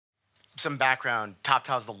some background,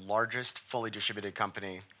 Toptal is the largest fully distributed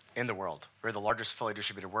company in the world. We're the largest fully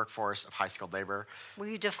distributed workforce of high-skilled labor. Will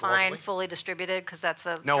you define globally. fully distributed? Because that's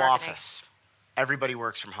a No jargony. office. Everybody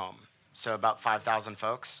works from home. So about 5,000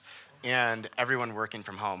 folks, and everyone working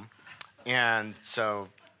from home. And so...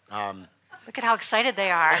 Look at how excited they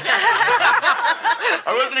are.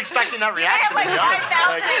 I wasn't expecting that reaction. Like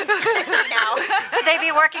 5,050 now. Could they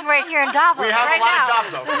be working right here in Davos We have right a lot now? of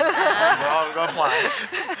jobs open. We'll go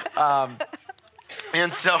apply.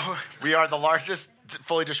 And so we are the largest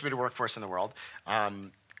fully distributed workforce in the world,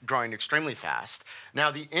 growing extremely fast. Now,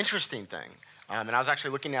 the interesting thing, and I was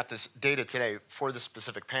actually looking at this data today for this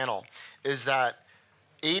specific panel, is that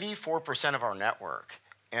 84% of our network,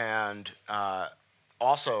 and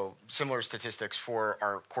also similar statistics for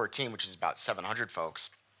our core team, which is about 700 folks,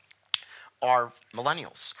 are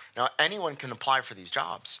millennials. Now, anyone can apply for these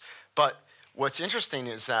jobs, but what's interesting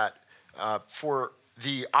is that for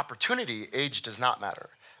the opportunity, age does not matter.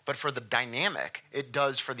 But for the dynamic, it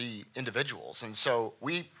does for the individuals. And so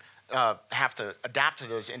we have to adapt to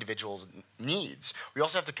those individuals' needs. We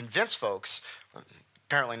also have to convince folks,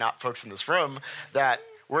 apparently not folks in this room, that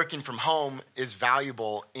working from home is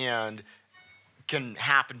valuable and can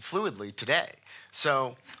happen fluidly today.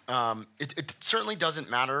 So it certainly doesn't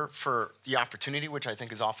matter for the opportunity, which I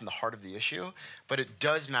think is often the heart of the issue, but it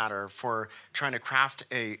does matter for trying to craft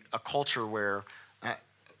a culture where,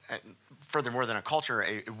 furthermore than a culture,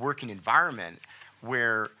 a working environment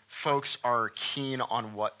where folks are keen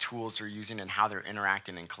on what tools they're using and how they're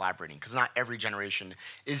interacting and collaborating, because not every generation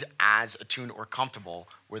is as attuned or comfortable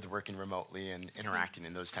with working remotely and interacting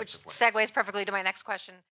in those types of ways. Segues perfectly to my next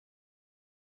question.